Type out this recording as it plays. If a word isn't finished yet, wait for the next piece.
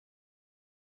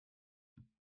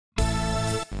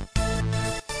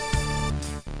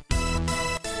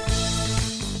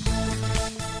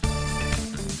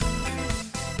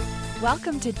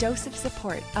Welcome to Dose of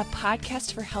Support, a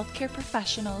podcast for healthcare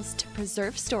professionals to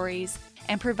preserve stories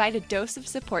and provide a dose of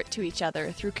support to each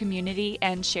other through community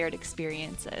and shared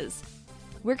experiences.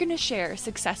 We're going to share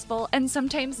successful and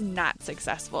sometimes not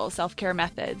successful self-care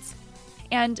methods.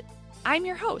 And I'm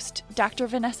your host, Dr.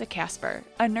 Vanessa Casper,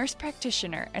 a nurse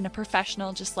practitioner and a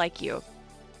professional just like you.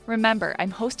 Remember,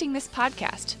 I'm hosting this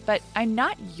podcast, but I'm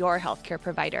not your healthcare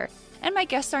provider, and my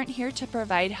guests aren't here to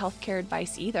provide healthcare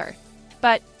advice either.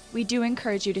 But we do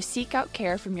encourage you to seek out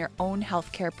care from your own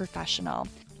healthcare professional.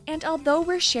 And although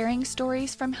we're sharing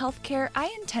stories from healthcare, I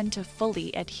intend to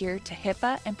fully adhere to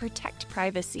HIPAA and protect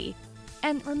privacy.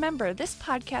 And remember, this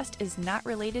podcast is not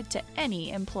related to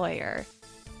any employer.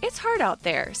 It's hard out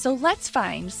there, so let's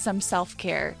find some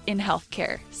self-care in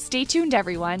healthcare. Stay tuned,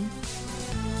 everyone.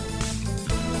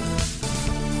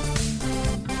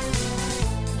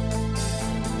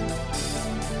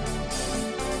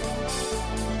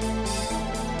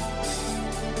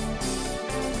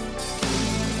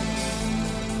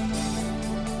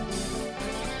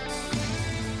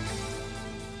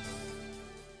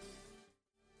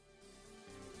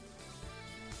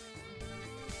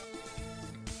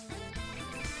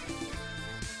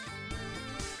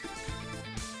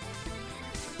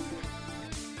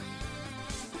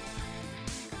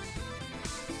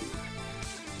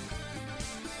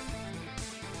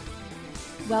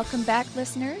 Welcome back,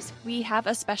 listeners. We have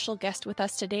a special guest with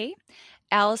us today.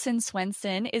 Alison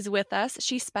Swenson is with us.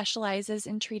 She specializes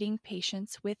in treating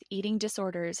patients with eating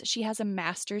disorders. She has a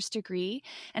master's degree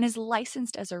and is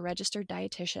licensed as a registered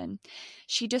dietitian.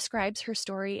 She describes her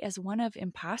story as one of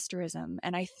imposterism,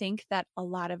 and I think that a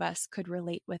lot of us could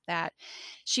relate with that.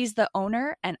 She's the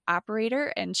owner and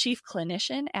operator and chief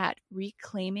clinician at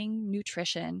Reclaiming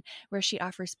Nutrition, where she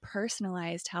offers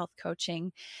personalized health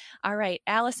coaching. All right,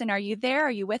 Alison, are you there?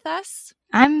 Are you with us?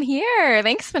 I'm here.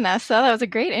 Thanks, Vanessa. That was a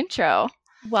great intro.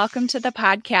 Welcome to the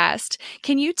podcast.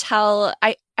 Can you tell,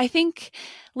 I think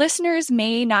listeners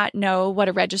may not know what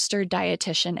a registered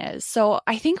dietitian is. So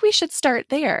I think we should start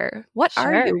there. What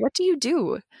are you? What do you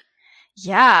do?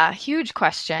 Yeah, huge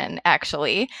question,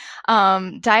 actually.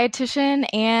 Dietitian,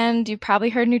 and you've probably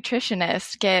heard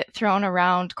nutritionist get thrown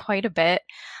around quite a bit.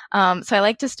 So I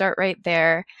like to start right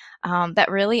there. That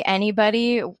really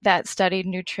anybody that studied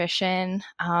nutrition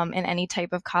in any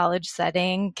type of college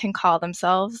setting can call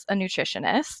themselves a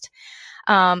nutritionist.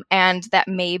 And that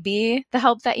may be the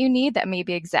help that you need. That may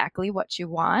be exactly what you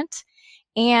want.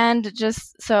 And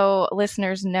just so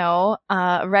listeners know,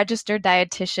 a registered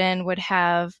dietitian would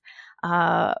have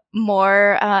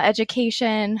more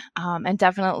education and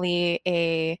definitely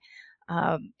a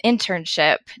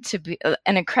internship, to be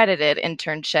an accredited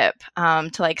internship,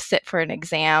 to like sit for an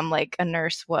exam like a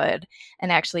nurse would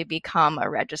and actually become a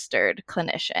registered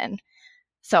clinician.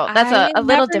 So that's a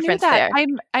little difference there.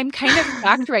 I'm kind of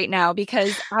shocked right now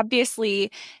because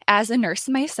obviously as a nurse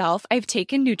myself, I've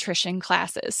taken nutrition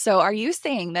classes. So are you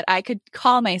saying that I could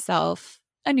call myself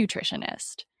a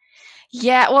nutritionist?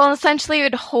 Yeah, well, essentially it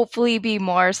would hopefully be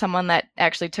more someone that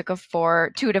actually took a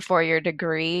 2 to 4 year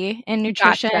degree in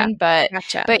nutrition.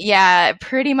 Gotcha. But yeah,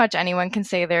 pretty much anyone can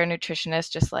say they're a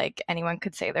nutritionist, just like anyone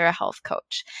could say they're a health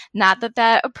coach. Not that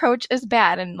that approach is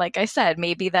bad. And like I said,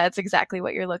 maybe that's exactly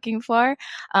what you're looking for.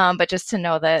 But just to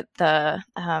know that the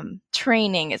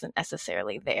training isn't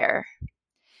necessarily there.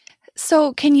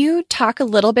 So can you talk a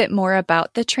little bit more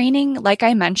about the training? Like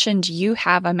I mentioned, you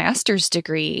have a master's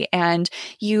degree and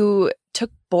you took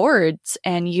boards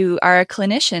and you are a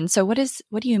clinician. So what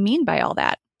do you mean by all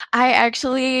that? I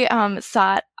actually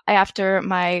sought after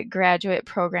my graduate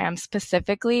program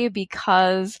specifically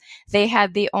because they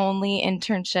had the only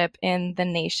internship in the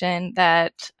nation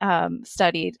that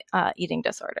studied eating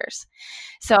disorders.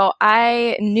 So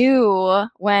I knew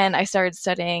when I started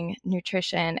studying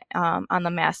nutrition on the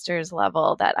master's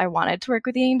level that I wanted to work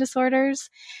with eating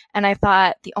disorders. And I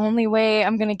thought the only way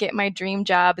I'm going to get my dream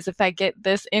job is if I get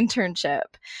this internship.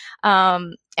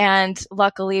 And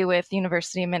luckily with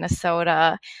University of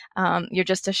Minnesota, you're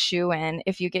just a shoo-in.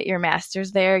 If you get your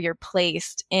master's there, you're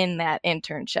placed in that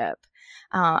internship.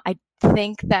 I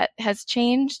think that has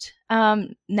changed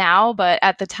now, but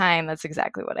at the time, that's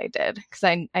exactly what I did because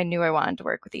I knew I wanted to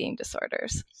work with eating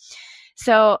disorders.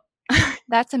 So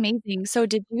that's amazing. So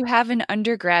did you have an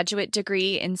undergraduate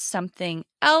degree in something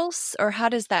else, or how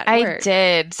does that work? I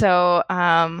did. So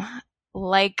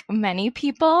like many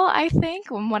people, I think,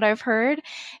 what I've heard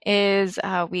is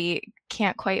we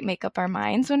can't quite make up our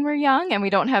minds when we're young and we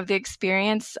don't have the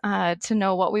experience to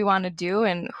know what we want to do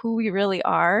and who we really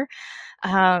are.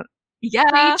 Yeah,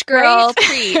 Preach, right. girl,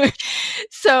 preach.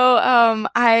 So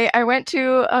I went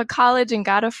to a college and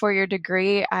got a 4-year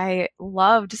degree. I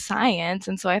loved science,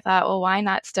 and so I thought, well, why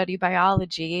not study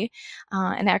biology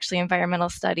and actually environmental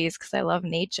studies because I love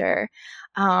nature.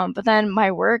 But then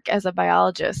my work as a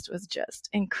biologist was just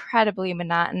incredibly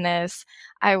monotonous.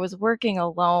 I was working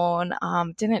alone,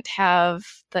 didn't have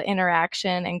the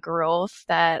interaction and growth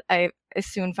that I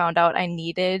soon found out I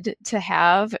needed to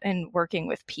have in working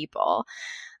with people.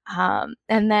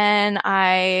 And then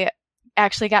I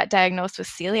actually got diagnosed with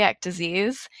celiac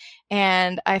disease.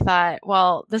 And I thought,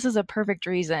 well, this is a perfect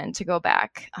reason to go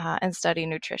back and study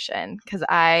nutrition because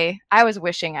I was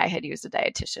wishing I had used a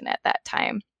dietitian at that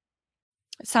time.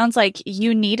 It sounds like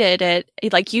you needed it.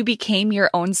 Like you became your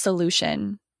own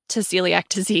solution to celiac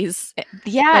disease.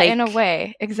 Yeah, like, in a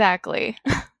way. Exactly.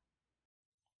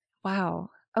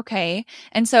 Wow. Okay.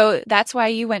 And so that's why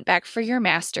you went back for your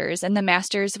master's. And the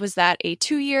master's, was that a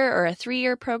 2-year or a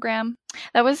 3-year program?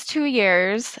 That was 2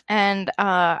 years. And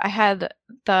I had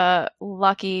the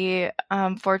lucky,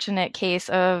 fortunate case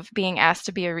of being asked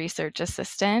to be a research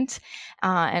assistant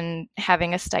and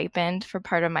having a stipend for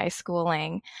part of my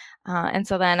schooling. And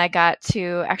so then I got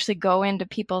to actually go into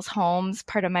people's homes.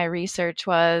 Part of my research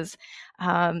was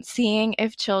seeing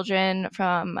if children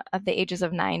from the ages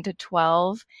of 9 to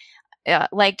 12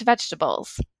 liked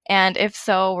vegetables. And if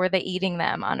so, were they eating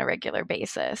them on a regular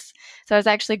basis? So I was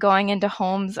actually going into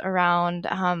homes around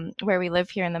where we live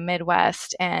here in the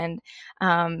Midwest and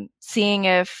seeing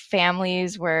if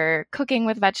families were cooking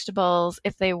with vegetables.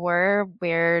 If they were,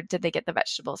 where did they get the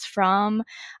vegetables from?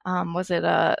 Was it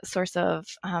a source of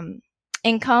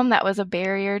income that was a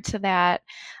barrier to that?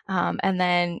 And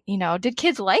then, did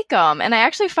kids like them? And I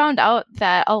actually found out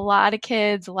that a lot of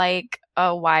kids like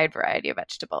a wide variety of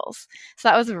vegetables. So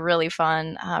that was a really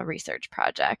fun research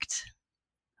project.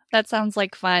 That sounds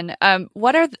like fun.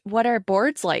 What are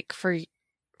boards like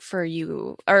for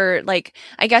you? Or like,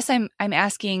 I guess I'm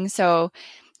asking, so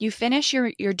you finish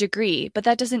your degree, but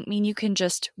that doesn't mean you can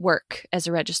just work as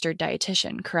a registered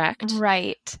dietitian, correct?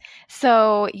 Right.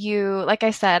 So like I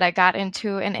said, I got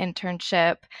into an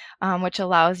internship, which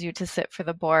allows you to sit for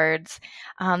the boards.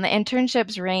 The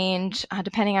internships range,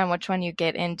 depending on which one you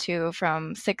get into,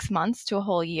 from 6 months to a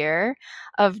whole year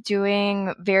of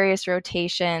doing various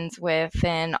rotations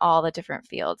within all the different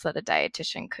fields that a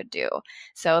dietitian could do.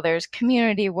 So there's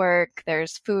community work,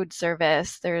 there's food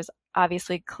service, there's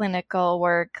obviously clinical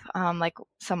work, like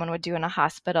someone would do in a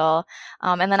hospital.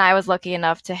 And then I was lucky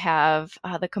enough to have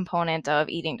the component of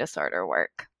eating disorder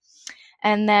work.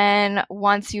 And then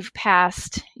once you've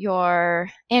passed your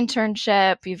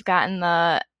internship, you've gotten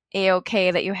the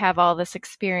A-OK that you have all this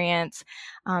experience,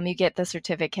 you get the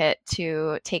certificate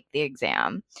to take the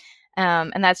exam.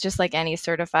 And that's just like any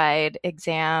certified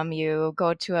exam. You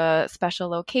go to a special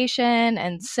location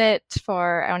and sit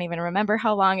for, I don't even remember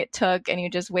how long it took, and you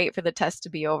just wait for the test to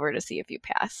be over to see if you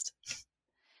passed.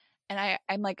 And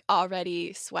I'm like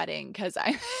already sweating because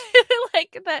I'm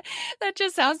like that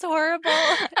just sounds horrible.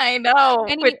 I know.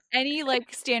 Any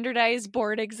like standardized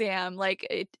board exam, like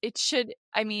it should,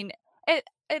 I mean,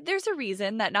 there's a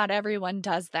reason that not everyone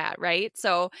does that, right?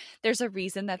 So there's a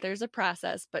reason that there's a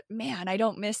process, but man, I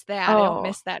don't miss that. I don't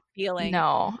miss that feeling.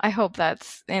 No, I hope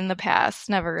that's in the past,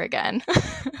 never again.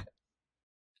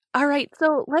 All right,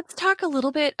 so let's talk a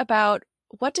little bit about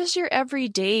what does your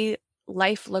everyday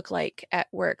life look like at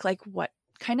work? Like what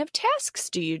kind of tasks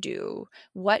do you do?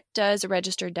 What does a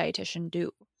registered dietitian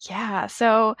do? Yeah,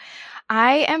 so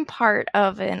I am part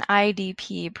of an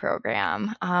IDP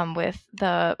program with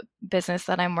the business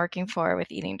that I'm working for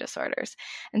with eating disorders.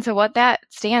 And so what that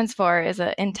stands for is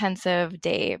an intensive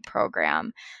day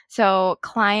program. So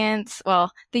clients,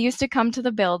 well, they used to come to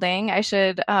the building. I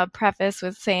should preface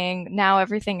with saying now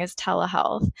everything is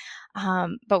telehealth.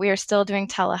 But we are still doing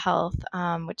telehealth,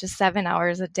 which is 7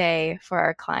 hours a day for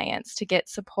our clients to get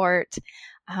support.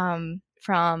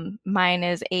 From mine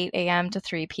is 8 a.m. to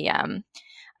 3 p.m.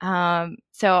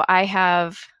 So I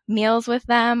have meals with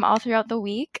them all throughout the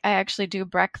week. I actually do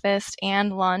breakfast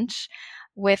and lunch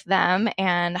with them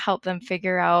and help them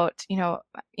figure out,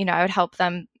 I would help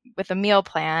them with a meal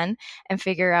plan and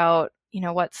figure out,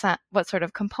 what sort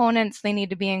of components they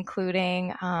need to be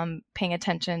including, paying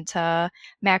attention to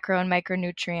macro and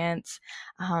micronutrients,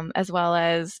 as well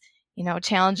as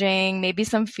challenging maybe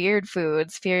some feared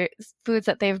foods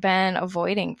that they've been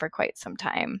avoiding for quite some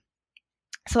time.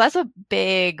 So that's a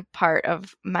big part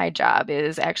of my job,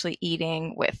 is actually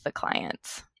eating with the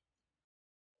clients.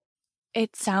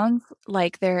 It sounds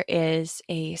like there is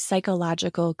a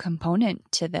psychological component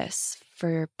to this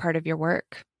for part of your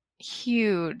work.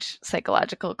 Huge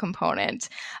psychological component.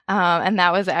 And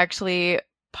that was actually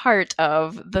part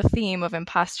of the theme of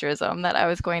imposterism that I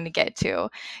was going to get to.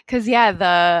 Because, yeah,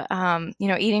 the,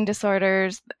 eating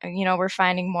disorders, we're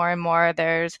finding more and more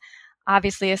there's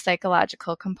obviously a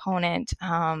psychological component.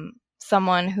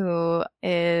 Someone who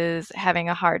is having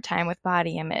a hard time with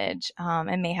body image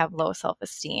and may have low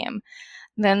self-esteem.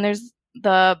 Then there's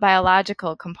the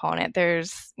biological component.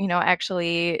 There's,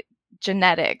 actually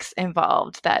genetics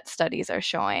involved that studies are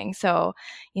showing. So,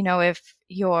 if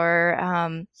your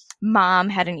mom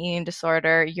had an eating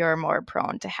disorder, you're more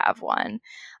prone to have one.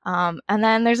 And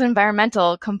then there's an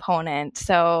environmental component.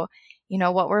 So,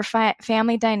 what were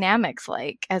family dynamics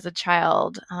like as a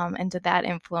child? And did that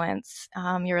influence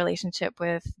your relationship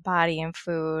with body and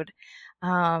food?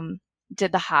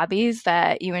 Did the hobbies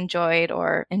that you enjoyed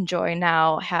or enjoy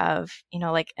now have,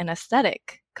 like an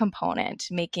aesthetic component,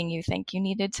 making you think you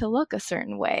needed to look a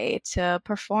certain way to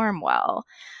perform well?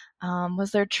 Was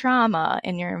there trauma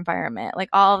in your environment? Like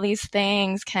all these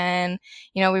things can,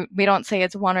 we don't say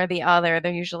it's one or the other.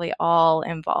 They're usually all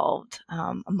involved,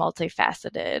 a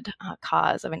multifaceted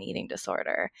cause of an eating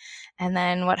disorder. And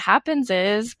then what happens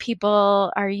is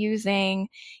people are using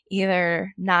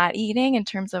either not eating in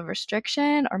terms of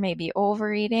restriction or maybe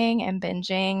overeating and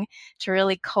binging to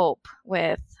really cope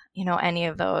with, any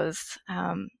of those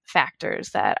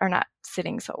factors that are not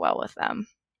sitting so well with them.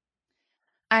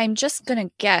 I'm just going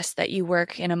to guess that you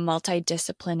work in a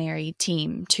multidisciplinary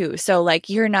team too. So like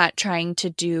you're not trying to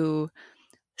do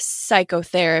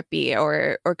psychotherapy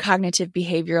or cognitive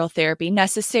behavioral therapy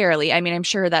necessarily. I mean, I'm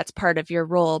sure that's part of your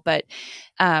role, but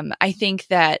I think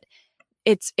that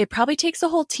it probably takes a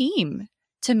whole team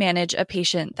to manage a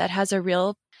patient that has a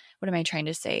real, what am I trying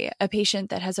to say? A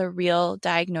patient that has a real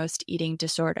diagnosed eating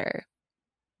disorder.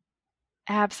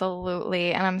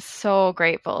 Absolutely. And I'm so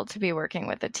grateful to be working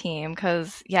with a team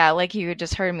because, yeah, like you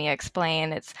just heard me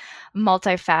explain, it's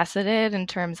multifaceted in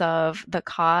terms of the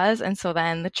cause. And so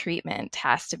then the treatment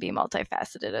has to be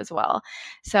multifaceted as well.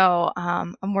 So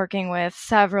I'm working with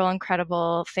several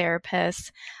incredible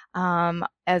therapists.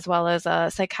 As well as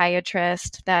a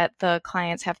psychiatrist that the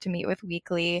clients have to meet with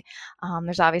weekly.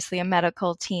 There's obviously a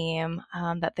medical team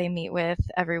that they meet with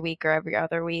every week or every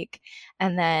other week.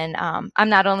 And then I'm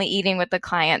not only eating with the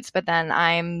clients, but then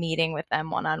I'm meeting with them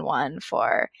one-on-one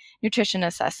for nutrition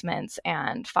assessments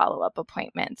and follow-up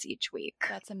appointments each week.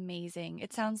 That's amazing.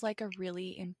 It sounds like a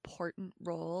really important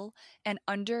role and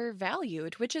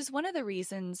undervalued, which is one of the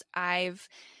reasons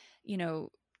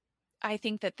I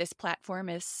think that this platform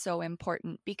is so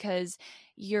important because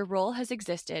your role has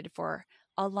existed for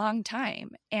a long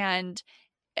time. And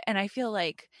I feel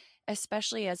like,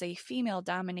 especially as a female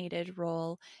dominated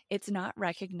role, it's not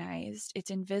recognized. It's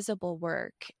invisible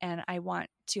work. And I want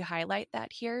to highlight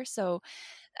that here. So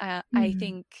I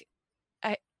think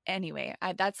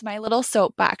that's my little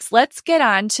soapbox. Let's get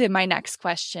on to my next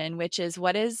question, which is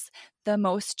what is the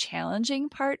most challenging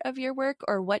part of your work,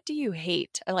 or what do you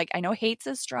hate? Like, I know hate's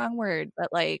a strong word,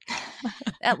 but like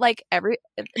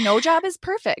no job is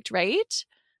perfect, right?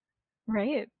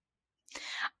 Right.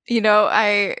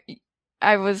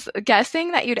 I was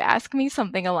guessing that you'd ask me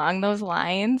something along those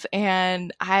lines,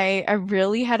 and I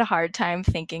really had a hard time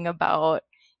thinking about,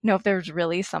 if there's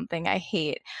really something I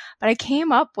hate. But I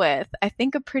came up with, I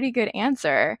think, a pretty good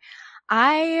answer.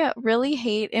 I really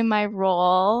hate in my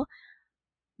role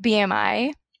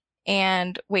BMI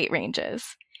and weight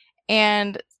ranges.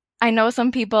 And I know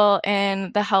some people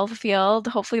in the health field,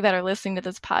 hopefully that are listening to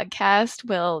this podcast,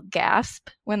 will gasp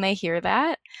when they hear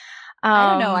that.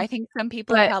 I don't know. I think some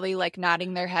people are probably like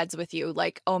nodding their heads with you,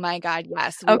 like, oh my God,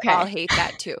 yes, we all hate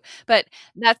that too. But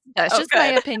that's just my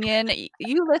opinion.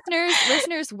 You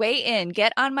listeners weigh in,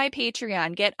 get on my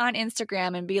Patreon, get on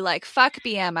Instagram and be like, fuck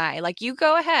BMI. Like, you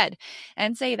go ahead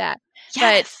and say that.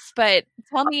 Yes. But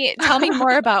tell me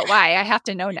more about why. I have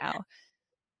to know now.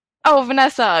 Oh,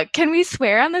 Vanessa, can we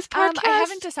swear on this podcast? I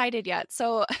haven't decided yet.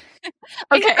 So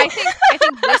I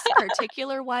think this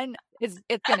particular one it's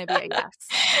going to be a yes.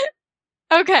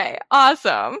 Okay,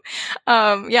 awesome.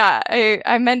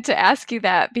 I meant to ask you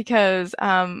that because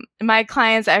my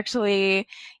clients actually,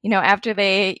 after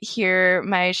they hear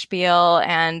my spiel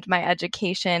and my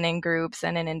education in groups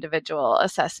and in individual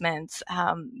assessments,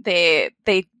 they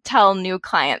tell new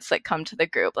clients that come to the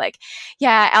group, like,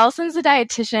 yeah, Alison's a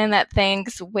dietitian that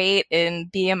thinks weight and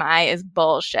BMI is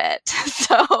bullshit.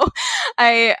 So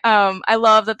I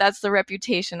love that that's the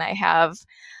reputation I have.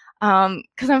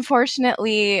 Because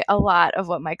unfortunately, a lot of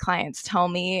what my clients tell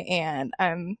me, and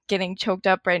I'm getting choked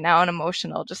up right now and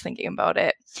emotional just thinking about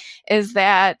it, is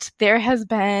that there has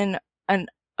been an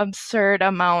absurd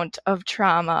amount of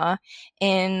trauma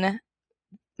in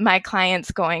my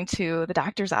clients going to the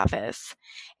doctor's office,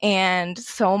 and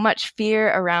so much fear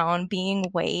around being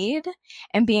weighed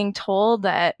and being told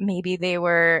that maybe they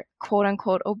were quote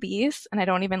unquote obese. And I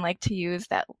don't even like to use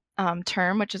that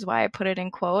term, which is why I put it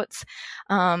in quotes,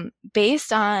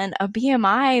 based on a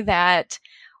BMI that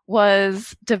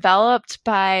was developed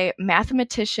by a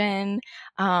mathematician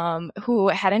who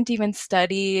hadn't even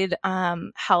studied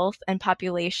health and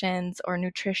populations or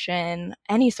nutrition,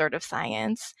 any sort of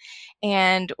science,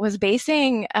 and was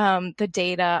basing the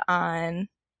data on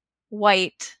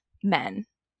white men.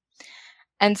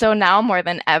 And so now more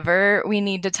than ever, we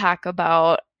need to talk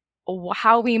about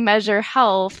how we measure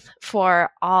health for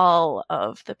all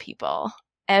of the people,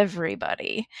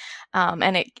 everybody.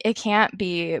 And it can't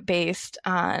be based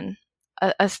on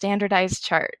a standardized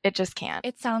chart. It just can't.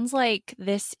 It sounds like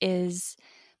this is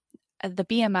the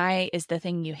BMI is the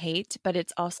thing you hate, but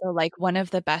it's also like one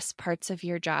of the best parts of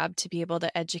your job to be able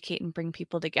to educate and bring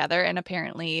people together and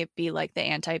apparently be like the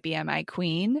anti-BMI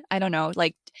queen. I don't know.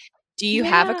 Like, do you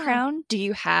have a crown? Do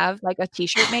you have like a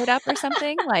t-shirt made up or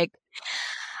something? Like,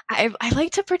 I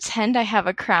like to pretend I have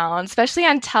a crown, especially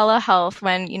on telehealth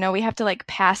when, we have to like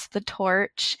pass the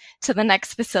torch to the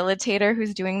next facilitator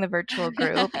who's doing the virtual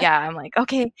group. Yeah, I'm like,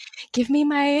 okay, give me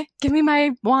my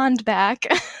wand back.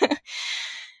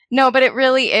 No, but it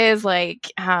really is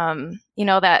like,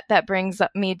 that brings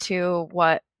me to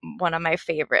what one of my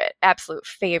absolute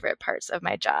favorite parts of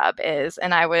my job is.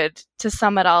 And I would, to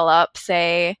sum it all up,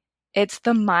 say it's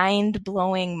the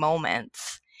mind-blowing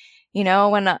moments.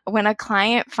 When a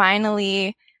client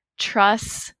finally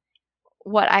trusts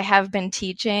what I have been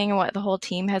teaching, what the whole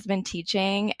team has been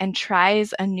teaching, and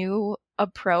tries a new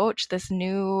approach, this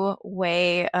new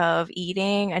way of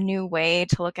eating, a new way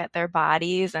to look at their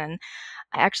bodies, and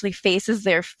actually faces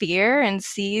their fear and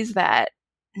sees that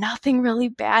nothing really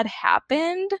bad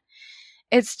happened.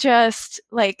 It's just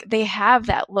like they have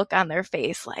that look on their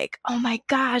face like, oh my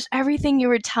gosh, everything you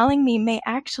were telling me may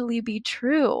actually be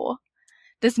true.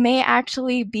 This may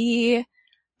actually be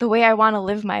the way I want to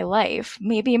live my life.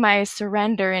 Maybe my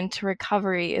surrender into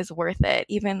recovery is worth it,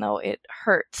 even though it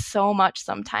hurts so much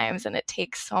sometimes and it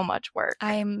takes so much work.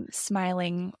 I'm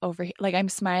smiling over here. Like I'm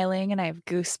smiling and I have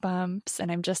goosebumps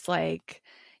and I'm just like,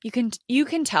 you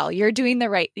can tell you're doing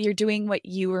what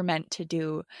you were meant to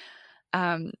do.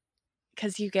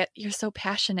 Because you're so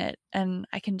passionate and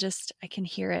I can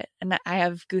hear it. And I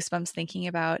have goosebumps thinking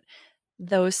about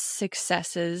those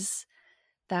successes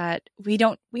that we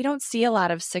don't see a lot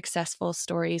of successful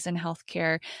stories in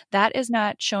healthcare. That is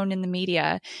not shown in the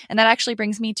media. And that actually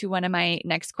brings me to one of my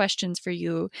next questions for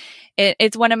you.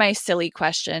 It's one of my silly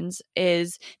questions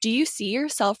is, do you see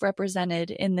yourself represented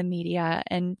in the media?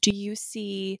 And do you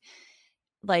see,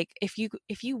 like, if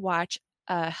you watch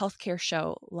a healthcare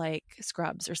show like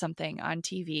Scrubs or something on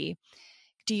TV,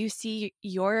 do you see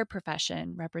your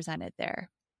profession represented there?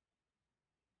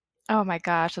 Oh my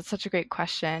gosh, that's such a great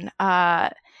question.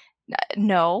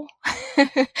 No.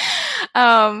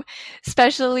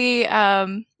 Especially,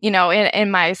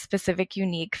 in my specific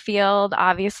unique field,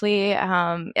 obviously,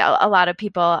 a lot of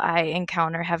people I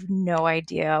encounter have no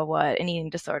idea what an eating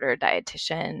disorder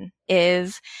dietitian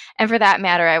is. And for that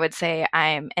matter, I would say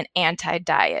I'm an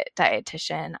anti-diet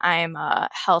dietitian. I'm a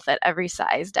health at every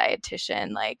size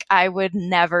dietitian. Like, I would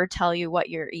never tell you what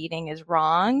you're eating is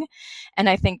wrong. And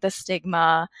I think the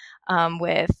stigma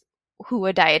with who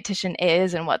a dietitian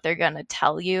is and what they're going to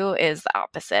tell you is the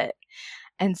opposite.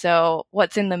 And so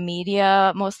what's in the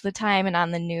media most of the time and on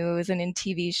the news and in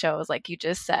TV shows, like you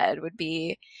just said, would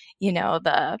be,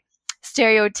 the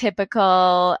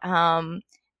stereotypical,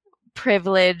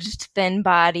 privileged,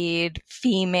 thin-bodied,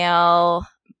 female,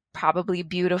 probably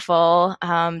beautiful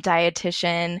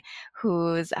dietitian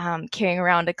who's carrying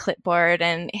around a clipboard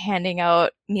and handing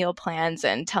out meal plans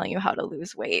and telling you how to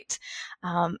lose weight.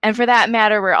 And for that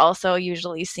matter, we're also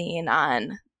usually seen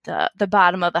on the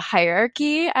bottom of the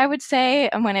hierarchy, I would say,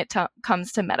 and when it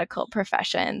comes to medical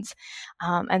professions.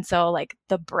 And so like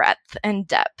the breadth and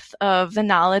depth of the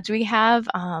knowledge we have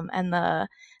and the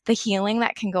healing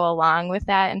that can go along with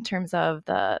that in terms of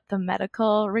the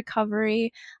medical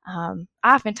recovery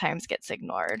oftentimes gets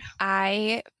ignored.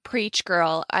 I preach,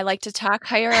 girl. I like to talk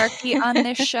hierarchy on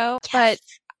this show, yes.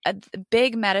 But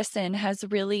big medicine has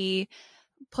really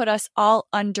put us all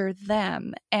under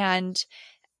them, and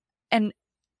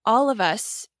all of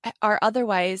us are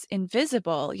otherwise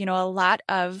invisible. A lot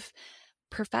of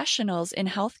professionals in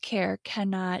healthcare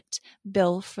cannot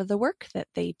bill for the work that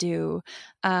they do.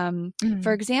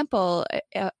 For example,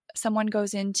 someone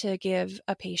goes in to give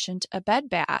a patient a bed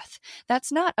bath.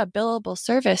 That's not a billable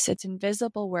service. It's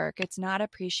invisible work. It's not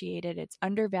appreciated. It's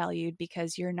undervalued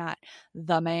because you're not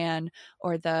the man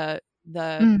or the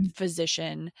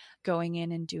physician going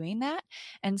in and doing that.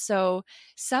 And so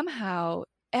somehow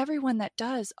everyone that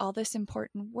does all this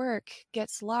important work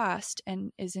gets lost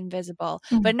and is invisible.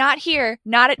 But not here,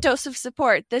 not at Dose of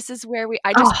Support. This is where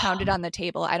I just pounded on the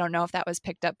table. I don't know if that was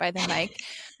picked up by the mic,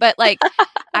 but like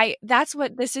that's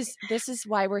what this is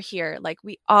why we're here. Like,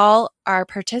 we all are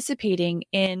participating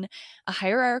in a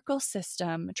hierarchical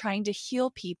system, trying to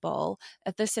heal people,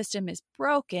 that the system is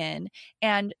broken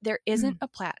and there isn't a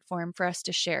platform for us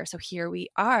to share. So here we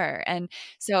are. And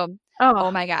so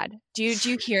oh my God. Do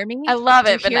you hear me? I love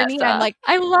Do you it, hear Vanessa. me? I'm like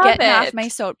I love getting it. off my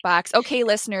soapbox. Okay,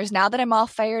 listeners, now that I'm all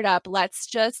fired up, let's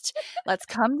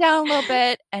come down a little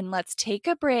bit and let's take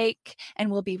a break,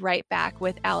 and we'll be right back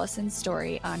with Alison's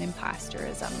story on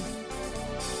imposterism.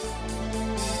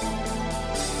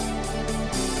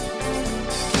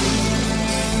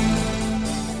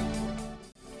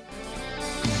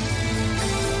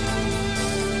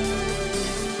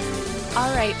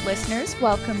 All right, listeners,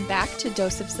 welcome back to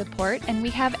Dose of Support. And we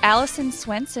have Alison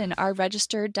Swenson, our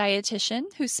registered dietitian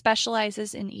who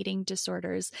specializes in eating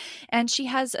disorders. And she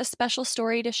has a special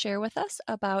story to share with us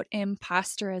about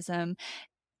imposterism.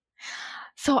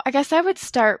 So I guess I would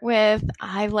start with,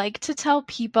 I like to tell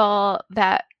people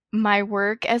that my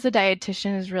work as a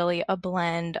dietitian is really a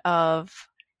blend of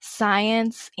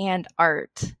science and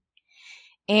art.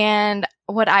 And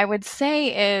what I would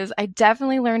say is I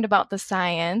definitely learned about the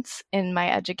science in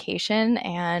my education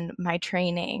and my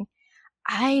training.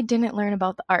 I didn't learn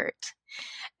about the art.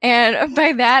 And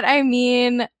by that, I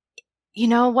mean, you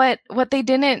know, what they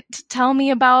didn't tell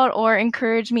me about or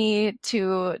encourage me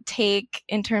to take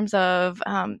in terms of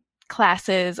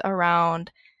classes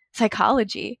around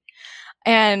psychology.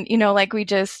 And, you know, like we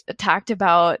just talked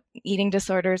about, eating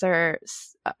disorders are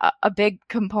a big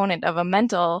component of a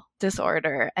mental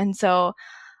disorder. And so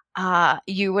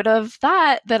you would have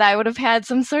thought that I would have had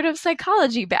some sort of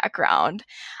psychology background.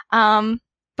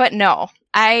 But no,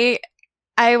 I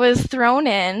was thrown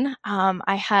in.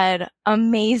 I had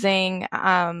amazing,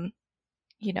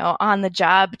 you know, on the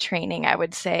job training, I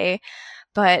would say,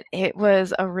 but it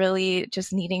was a really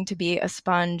just needing to be a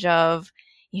sponge of,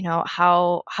 you know,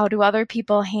 how do other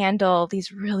people handle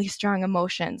these really strong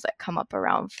emotions that come up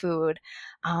around food?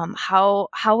 How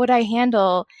would I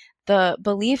handle the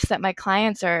beliefs that my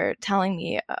clients are telling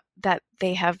me that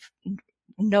they have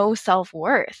no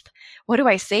self-worth? What do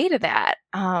I say to that?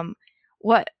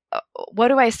 What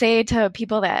do I say to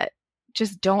people that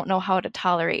just don't know how to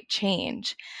tolerate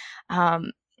change?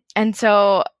 And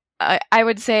so I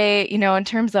would say, you know, in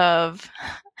terms of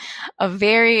a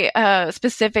very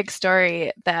specific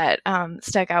story that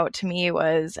stuck out to me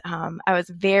was I was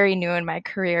very new in my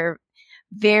career,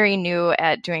 very new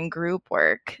at doing group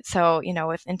work. So, you know,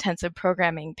 with intensive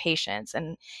programming patients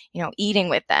and, you know, eating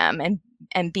with them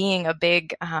and being a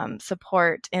big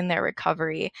support in their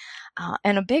recovery.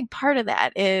 And a big part of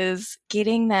that is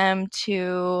getting them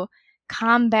to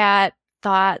combat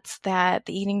thoughts that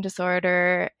the eating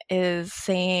disorder is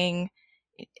saying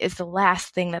is the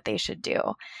last thing that they should do.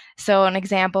 So an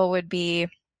example would be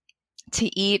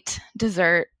to eat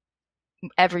dessert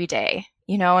every day,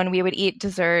 you know, and we would eat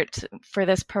dessert for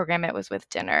this program. It was with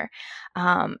dinner.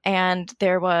 And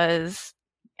there was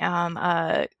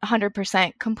a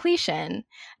 100% completion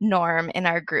norm in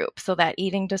our group so that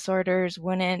eating disorders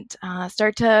wouldn't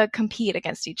start to compete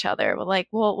against each other. Well, like,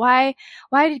 well, why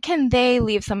can they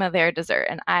leave some of their dessert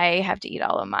and I have to eat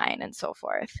all of mine, and so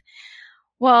forth?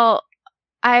 Well,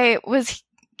 I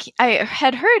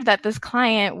had heard that this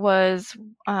client was,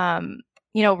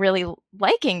 you know, really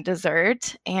liking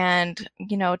dessert and,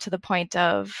 you know, to the point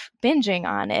of binging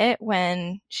on it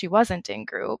when she wasn't in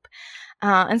group.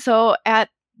 And so at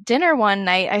dinner one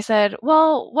night, I said,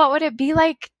 well, what would it be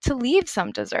like to leave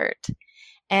some dessert?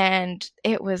 And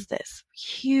it was this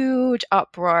huge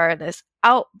uproar, this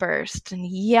outburst and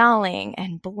yelling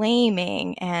and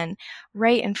blaming, and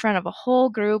right in front of a whole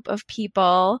group of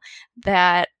people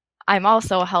that I'm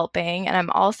also helping and I'm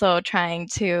also trying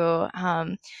to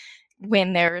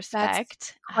win their respect.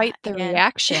 That's quite the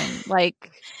reaction.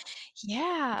 Like,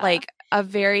 yeah, like a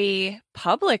very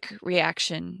public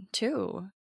reaction too.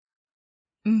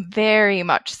 Very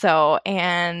much so.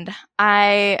 And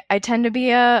I tend to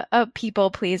be a people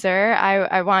pleaser.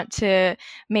 I want to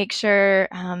make sure,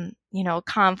 you know,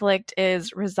 conflict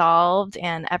is resolved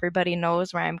and everybody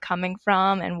knows where I'm coming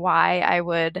from and why I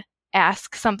would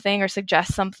ask something or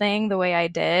suggest something the way I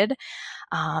did.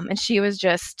 And she was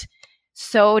just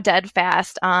so dead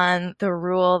fast on the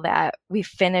rule that we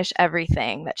finish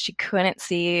everything that she couldn't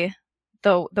see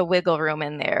the wiggle room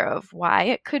in there of why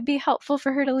it could be helpful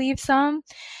for her to leave some.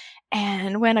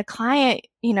 And when a client,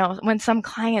 when some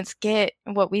clients get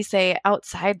what we say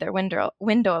outside their window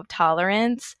of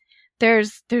tolerance,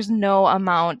 there's no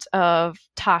amount of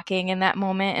talking in that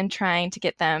moment and trying to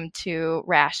get them to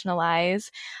rationalize.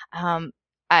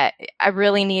 I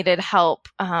really needed help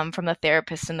from the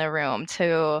therapist in the room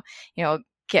to,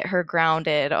 get her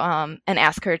grounded and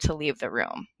ask her to leave the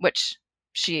room, which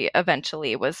she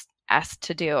eventually was asked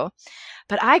to do.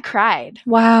 But I cried.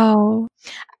 Wow.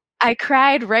 I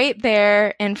cried right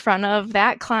there in front of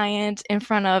that client, in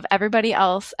front of everybody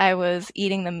else I was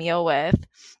eating the meal with.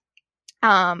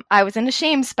 I was in a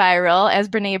shame spiral, as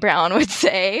Brene Brown would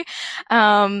say.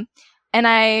 And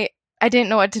I didn't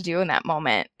know what to do in that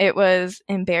moment. It was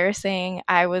embarrassing.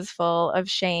 I was full of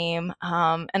shame.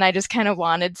 And I just kind of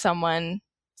wanted someone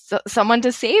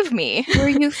to save me. Were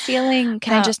you feeling,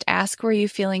 can I just ask, were you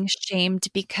feeling shamed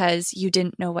because you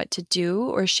didn't know what to do,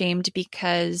 or shamed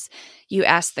because you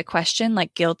asked the question,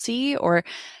 like guilty, or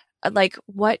like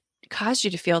what caused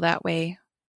you to feel that way?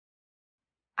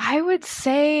 I would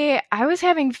say I was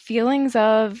having feelings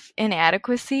of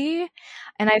inadequacy,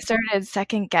 and I started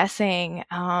second guessing.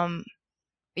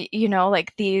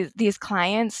 Like these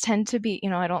clients tend to be,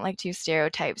 I don't like to use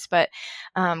stereotypes, but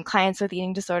clients with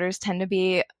eating disorders tend to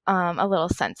be a little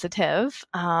sensitive.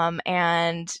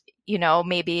 And,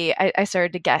 maybe I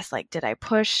started to guess, like, did I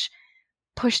push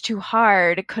too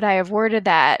hard? Could I have worded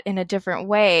that in a different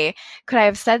way? Could I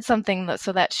have said something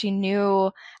so that she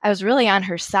knew I was really on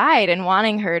her side and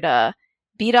wanting her to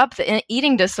beat up the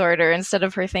eating disorder instead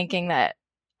of her thinking that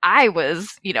I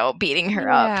was, beating her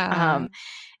up?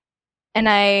 And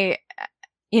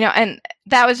and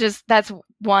that's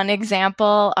one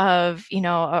example of,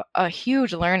 a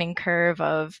huge learning curve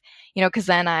of, because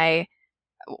then I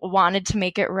wanted to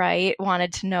make it right,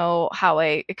 wanted to know how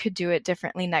I could do it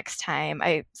differently next time.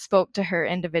 I spoke to her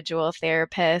individual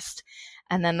therapist,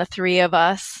 and then the three of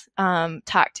us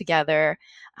talked together.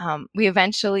 We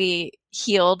eventually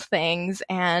healed things,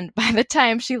 and by the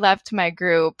time she left my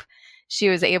group, she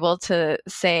was able to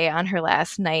say on her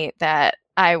last night that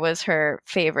I was her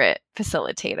favorite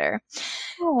facilitator.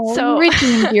 Oh, So you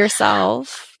redeemed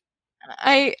yourself.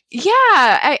 I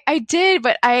did,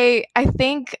 but I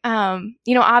think,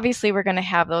 obviously we're going to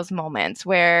have those moments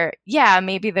where,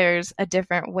 maybe there's a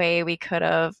different way we could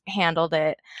have handled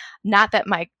it. Not that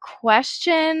my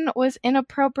question was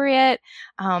inappropriate,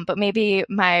 but maybe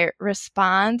my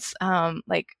response,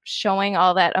 like showing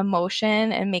all that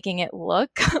emotion and making it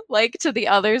look like to the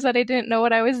others that I didn't know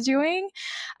what I was doing.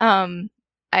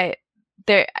 I've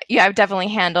definitely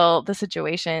handled the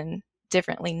situation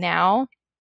differently now.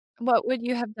 What would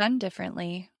you have done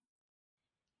differently?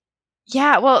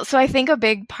 Yeah, well, so I think a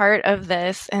big part of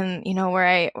this, and where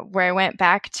I went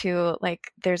back to,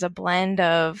 like, there's a blend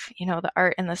of, the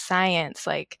art and the science.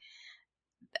 Like,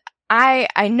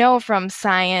 I know from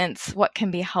science what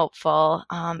can be helpful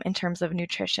in terms of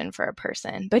nutrition for a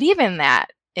person, but even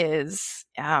that is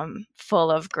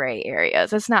full of gray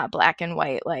areas. It's not black and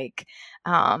white. Like,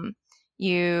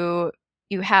 you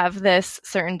have this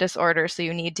certain disorder, so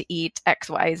you need to eat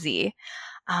XYZ.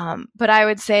 But I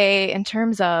would say in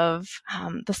terms of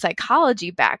the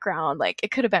psychology background, like,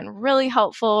 it could have been really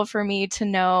helpful for me to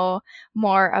know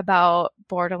more about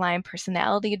borderline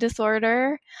personality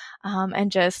disorder,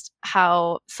 and just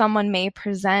how someone may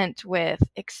present with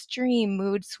extreme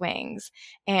mood swings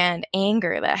and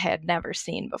anger that I had never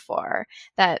seen before,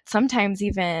 that sometimes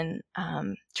even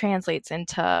translates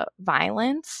into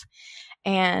violence.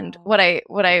 And what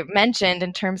I mentioned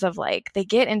in terms of, like, they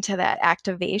get into that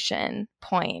activation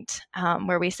point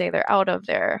where we say they're out of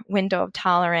their window of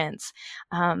tolerance.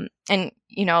 And,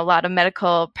 a lot of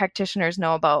medical practitioners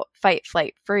know about fight,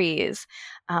 flight, freeze.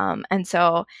 And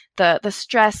so the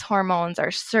stress hormones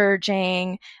are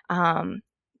surging.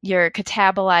 You're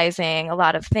catabolizing a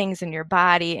lot of things in your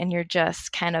body, and you're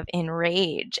just kind of in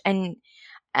rage. And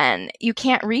you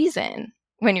can't reason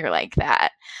when you're like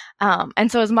that.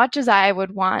 And so as much as I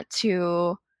would want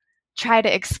to try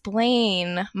to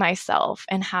explain myself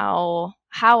and how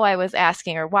I was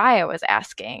asking or why I was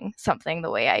asking something the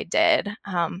way I did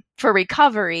for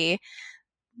recovery,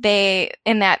 they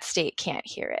in that state can't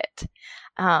hear it.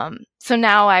 So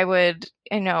now I would,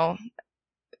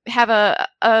 have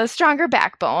a stronger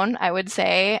backbone, I would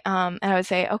say. And I would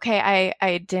say, okay,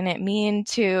 I didn't mean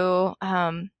to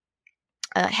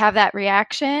have that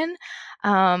reaction.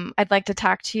 I'd like to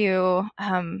talk to you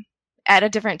at a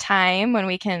different time when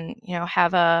we can,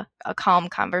 have a calm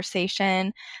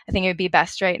conversation. I think it would be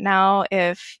best right now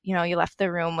if, you left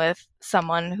the room with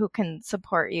someone who can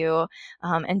support you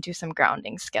and do some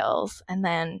grounding skills. And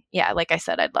then, yeah, like I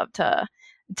said, I'd love to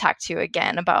talk to you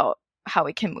again about how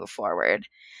we can move forward.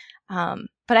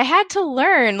 But I had to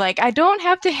learn, like, I don't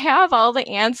have to have all the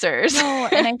answers. No,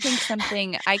 and I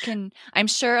think I'm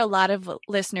sure a lot of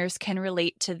listeners can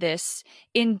relate to this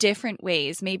in different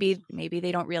ways. Maybe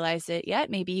they don't realize it yet.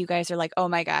 Maybe you guys are like, oh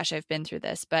my gosh, I've been through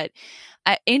this. But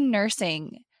in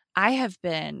nursing, I have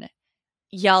been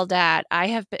yelled at. I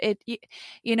have been,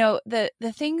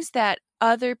 the things that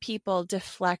other people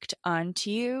deflect onto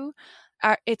you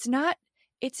it's not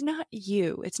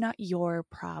you. It's not your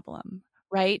problem.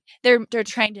 Right? They're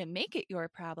trying to make it your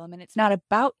problem, and it's not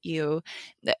about you.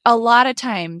 A lot of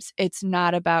times it's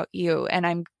not about you,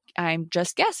 and I'm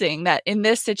just guessing that in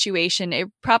this situation it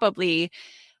probably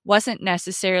wasn't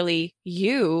necessarily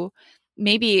you.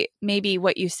 Maybe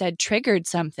what you said triggered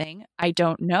something. I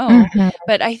don't know. Mm-hmm.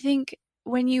 But I think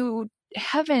when you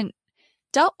haven't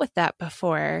dealt with that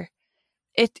before,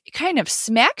 it kind of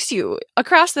smacks you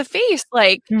across the face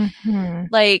like Mm-hmm.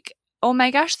 oh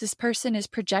my gosh, this person is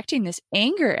projecting this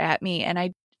anger at me.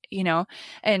 And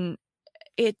and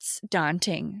it's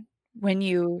daunting when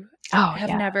you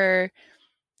have never,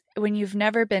 when you've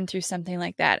never been through something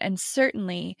like that. And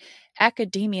certainly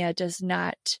academia does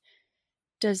not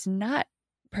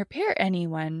prepare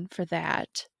anyone for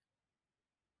that.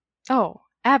 Oh,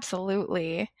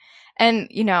 absolutely. And,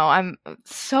 I'm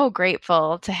so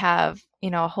grateful to have,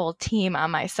 a whole team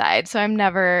on my side. So I'm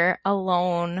never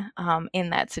alone in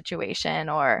that situation.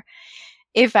 Or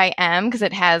if I am, because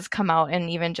it has come out in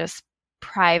even just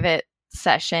private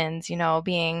sessions,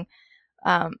 being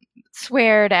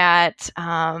sweared at,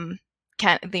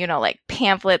 like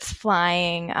pamphlets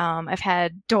flying. I've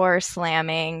had doors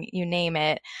slamming, you name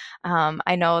it.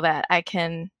 I know that I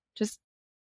can just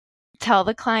tell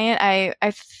the client,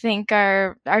 I think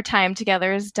our time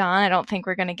together is done. I don't think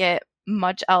we're going to get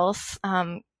much else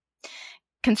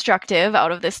constructive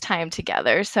out of this time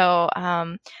together. So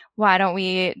why don't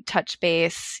we touch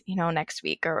base, next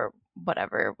week or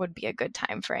whatever would be a good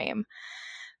time frame.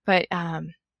 But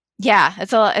yeah,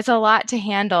 it's a lot to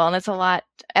handle, and it's a lot,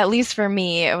 at least for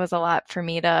me, it was a lot for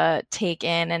me to take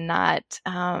in and not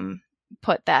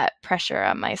put that pressure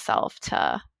on myself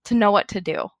to know what to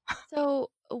do.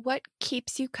 So what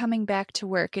keeps you coming back to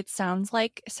work? It sounds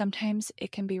like sometimes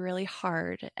it can be really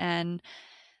hard. And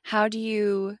how do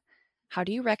you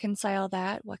reconcile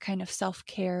that? What kind of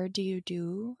self-care do you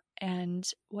do? And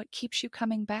what keeps you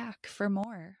coming back for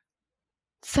more?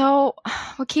 So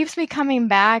what keeps me coming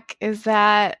back is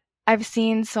that I've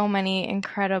seen so many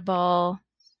incredible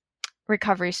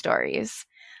recovery stories.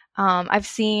 I've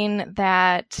seen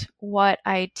that what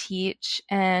I teach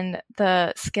and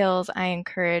the skills I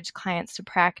encourage clients to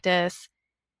practice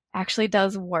actually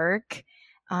does work.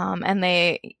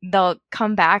 And they'll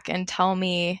come back and tell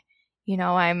me,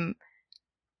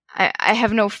 I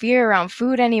have no fear around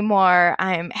food anymore.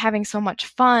 I'm having so much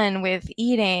fun with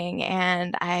eating,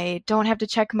 and I don't have to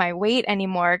check my weight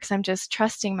anymore because I'm just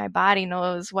trusting my body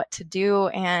knows what to do,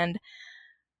 and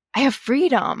I have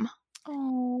freedom.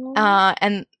 Oh.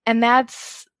 And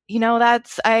that's,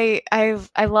 I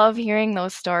love hearing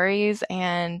those stories,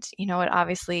 and it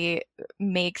obviously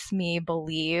makes me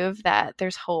believe that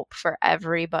there's hope for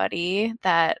everybody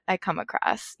that I come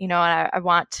across. And I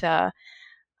want to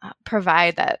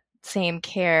provide that same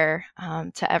care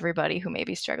to everybody who may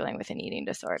be struggling with an eating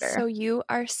disorder. So you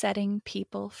are setting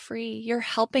people free. You're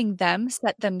helping them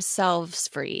set themselves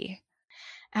free.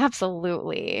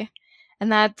 Absolutely.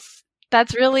 And that's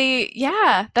really,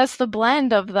 yeah, that's the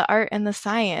blend of the art and the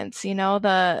science.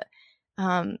 The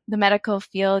medical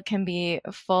field can be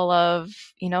full of,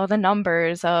 the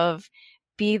numbers of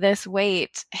be this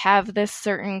weight, have this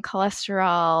certain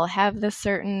cholesterol, have this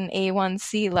certain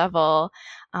A1C level.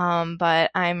 But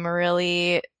I'm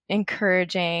really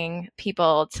encouraging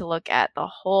people to look at the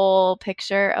whole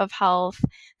picture of health,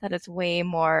 that it's way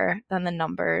more than the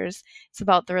numbers. It's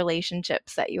about the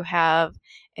relationships that you have.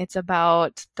 It's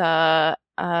about the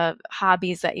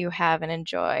hobbies that you have and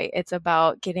enjoy. It's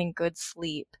about getting good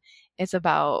sleep. It's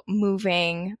about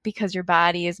moving because your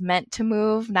body is meant to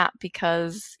move, not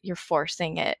because you're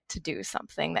forcing it to do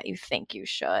something that you think you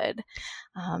should.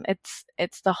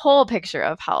 It's the whole picture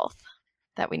of health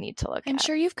that we need to look at. I'm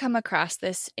sure you've come across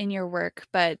this in your work,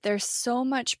 but there's so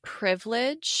much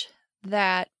privilege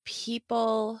that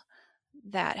people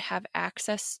that have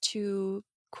access to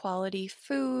quality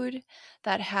food,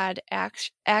 that had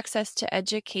access to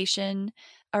education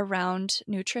around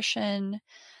nutrition,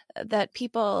 that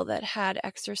people that had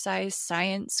exercise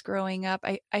science growing up,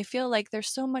 I feel like there's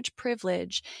so much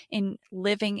privilege in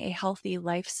living a healthy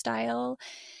lifestyle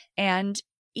and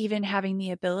even having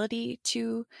the ability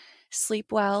to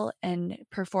sleep well and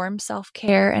perform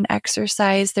self-care and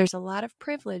exercise. There's a lot of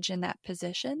privilege in that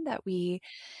position that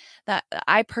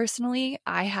I personally,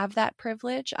 I have that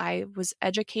privilege. I was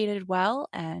educated well,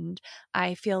 and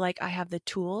I feel like I have the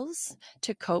tools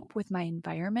to cope with my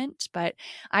environment. But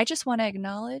I just want to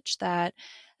acknowledge that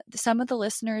some of the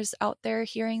listeners out there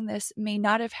hearing this may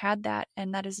not have had that,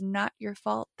 and that is not your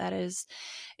fault. That is,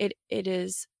 it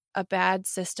is a bad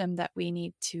system that we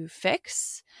need to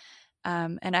fix.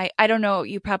 And I don't know,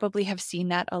 you probably have seen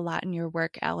that a lot in your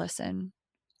work, Allison.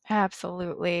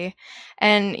 Absolutely.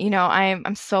 And,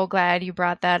 I'm so glad you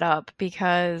brought that up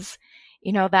because,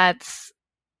 that's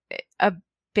a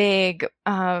big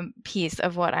piece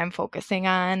of what I'm focusing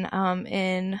on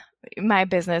in my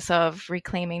business of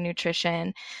reclaiming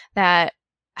nutrition, that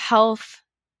health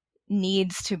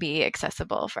needs to be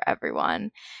accessible for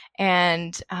everyone.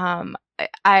 And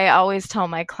I always tell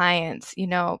my clients,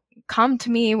 come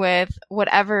to me with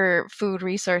whatever food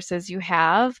resources you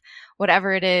have,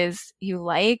 whatever it is you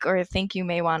like or think you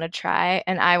may want to try,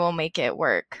 and I will make it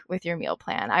work with your meal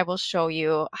plan. I will show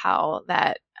you how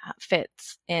that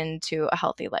fits into a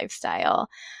healthy lifestyle.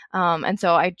 And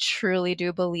so I truly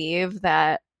do believe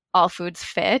that all foods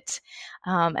fit.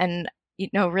 And,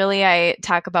 really I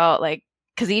talk about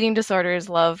because eating disorders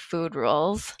love food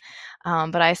rules.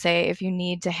 But I say if you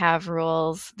need to have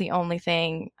rules, the only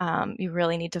thing you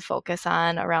really need to focus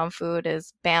on around food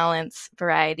is balance,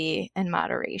 variety, and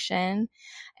moderation.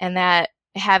 And that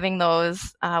having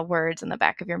those words in the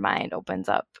back of your mind opens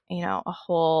up, a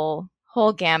whole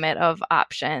gamut of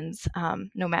options,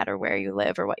 no matter where you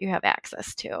live or what you have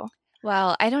access to.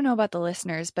 Well, I don't know about the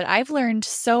listeners, but I've learned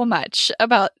so much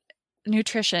about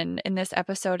nutrition in this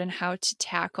episode and how to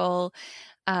tackle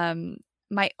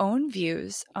my own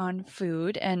views on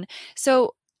food. And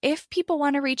so if people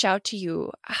want to reach out to you,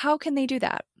 how can they do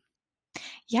that?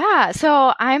 Yeah,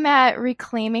 so I'm at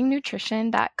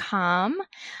reclaimingnutrition.com,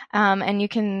 and you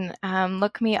can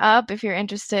look me up if you're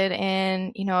interested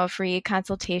in, a free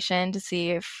consultation to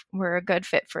see if we're a good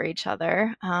fit for each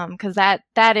other, because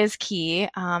that is key.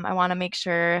 I want to make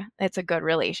sure it's a good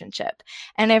relationship,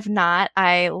 and if not,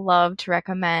 I love to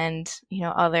recommend,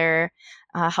 other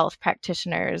health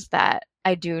practitioners that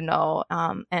I do know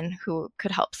and who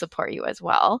could help support you as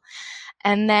well.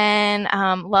 And then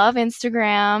love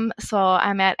Instagram. So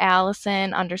I'm at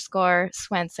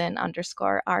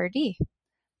Alison_Swenson_RD.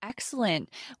 Excellent.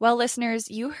 Well, listeners,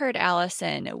 you heard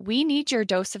Allison. We need your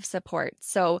dose of support.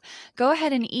 So go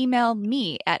ahead and email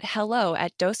me at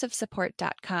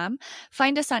hello@doseofsupport.com.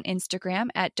 Find us on Instagram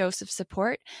at Dose of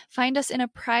Support. Find us in a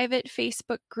private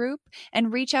Facebook group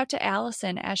and reach out to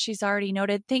Allison, as she's already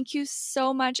noted. Thank you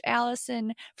so much,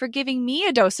 Allison, for giving me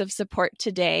a dose of support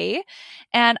today.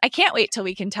 And I can't wait till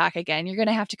we can talk again. You're going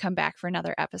to have to come back for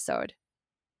another episode.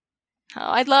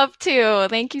 Oh, I'd love to.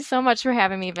 Thank you so much for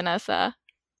having me, Vanessa.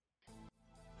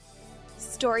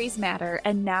 Stories matter,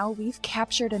 and now we've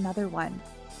captured another one.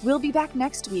 We'll be back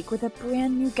next week with a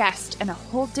brand new guest and a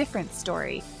whole different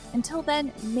story. Until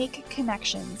then, make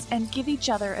connections and give each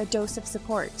other a dose of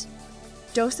support.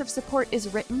 Dose of Support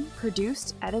is written,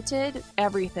 produced, edited,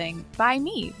 everything by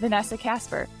me, Vanessa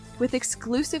Casper, with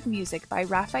exclusive music by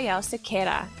Rafael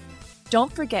Sequeira.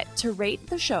 Don't forget to rate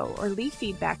the show or leave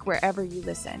feedback wherever you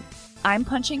listen. I'm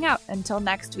punching out until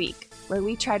next week, where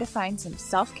we try to find some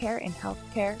self-care in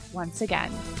healthcare once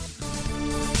again.